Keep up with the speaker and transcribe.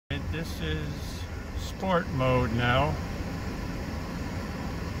This is sport mode now.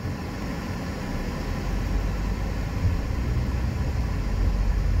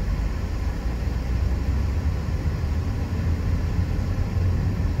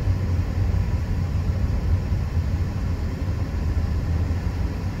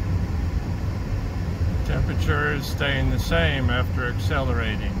 Temperature is staying the same after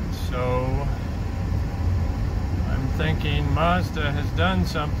accelerating, so I'm thinking Mazda has done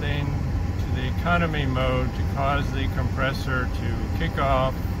something to the economy mode to cause the compressor to kick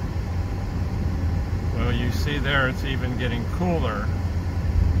off. Well, you see there it's even getting cooler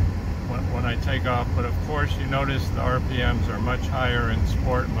when I take off, but of course you notice the RPMs are much higher in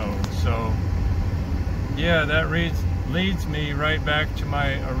sport mode. So yeah, that leads me right back to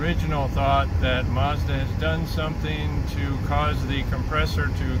my original thought that Mazda has done something to cause the compressor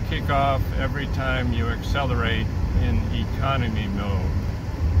to kick off every time you accelerate in economy mode.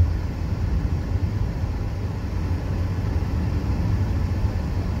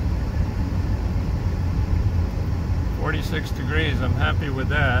 "46 degrees, I'm happy with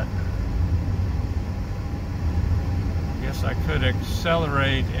that. Guess I could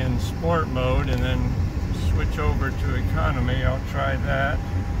accelerate in sport mode and then switch over to economy. I'll try that.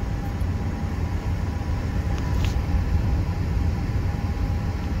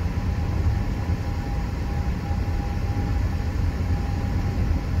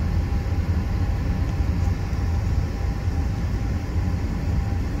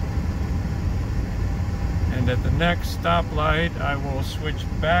 And at the next stoplight, I will switch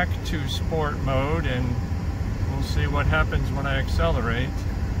back to sport mode and we'll see what happens when I accelerate.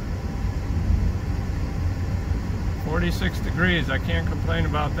 46 degrees, I can't complain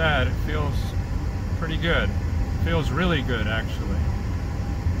about that. It feels pretty good. It feels really good, actually.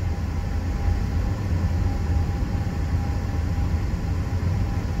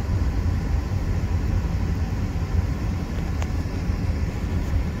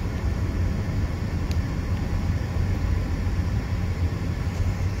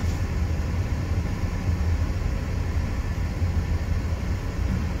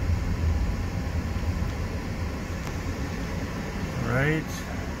 Right,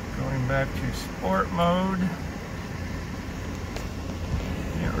 going back to sport mode.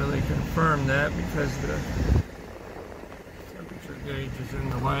 Can't really confirm that because the temperature gauge is in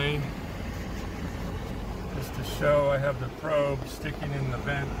the way. Just to show, I have the probe sticking in the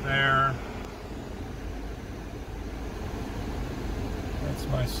vent there. That's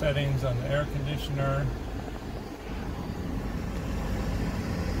my settings on the air conditioner.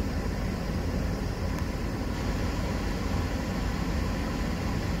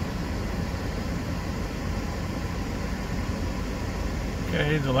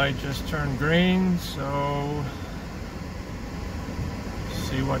 Okay, the light just turned green, so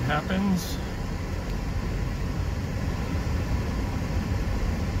see what happens.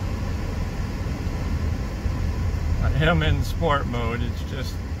 I am in sport mode, it's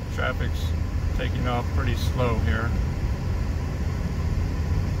just traffic's taking off pretty slow here.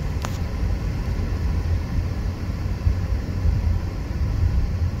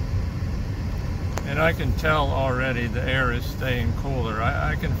 And I can tell already the air is staying cooler.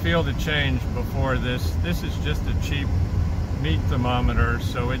 I can feel the change before this. This is just a cheap meat thermometer,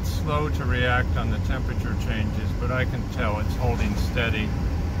 so it's slow to react on the temperature changes, but I can tell it's holding steady.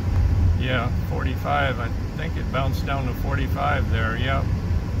 Yeah, 45. I think it bounced down to 45 there. Yep.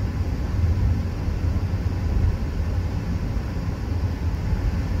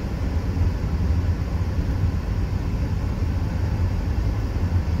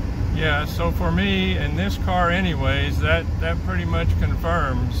 Yeah, so for me, in this car anyways, that pretty much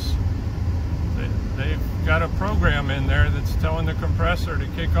confirms that they've got a program in there that's telling the compressor to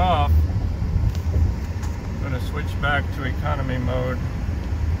kick off. I'm going to switch back to economy mode.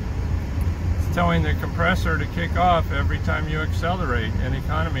 It's telling the compressor to kick off every time you accelerate in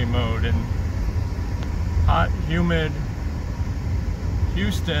economy mode. In hot, humid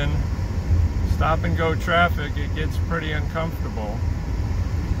Houston, stop and go traffic, it gets pretty uncomfortable.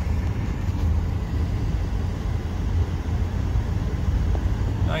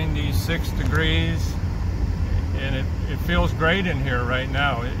 "96 degrees, and it feels great in here right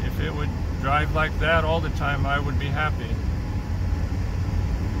now. If it would drive like that all the time, I would be happy.